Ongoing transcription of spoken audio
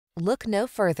Look no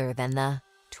further than the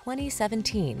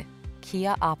 2017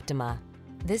 Kia Optima.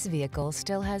 This vehicle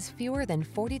still has fewer than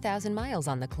 40,000 miles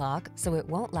on the clock, so it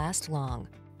won't last long.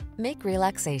 Make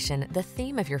relaxation the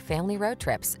theme of your family road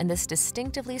trips in this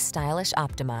distinctively stylish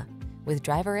Optima. With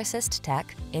driver assist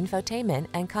tech, infotainment,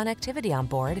 and connectivity on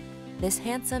board, this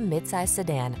handsome midsize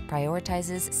sedan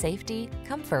prioritizes safety,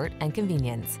 comfort, and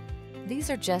convenience. These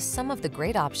are just some of the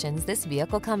great options this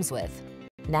vehicle comes with: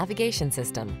 navigation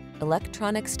system,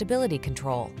 electronic stability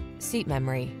control, seat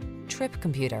memory, trip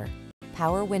computer,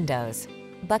 power windows,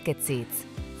 bucket seats,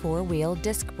 four-wheel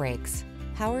disc brakes,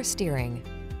 power steering.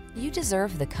 You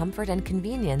deserve the comfort and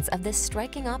convenience of this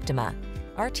striking Optima.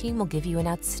 Our team will give you an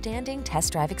outstanding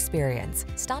test drive experience.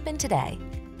 Stop in today.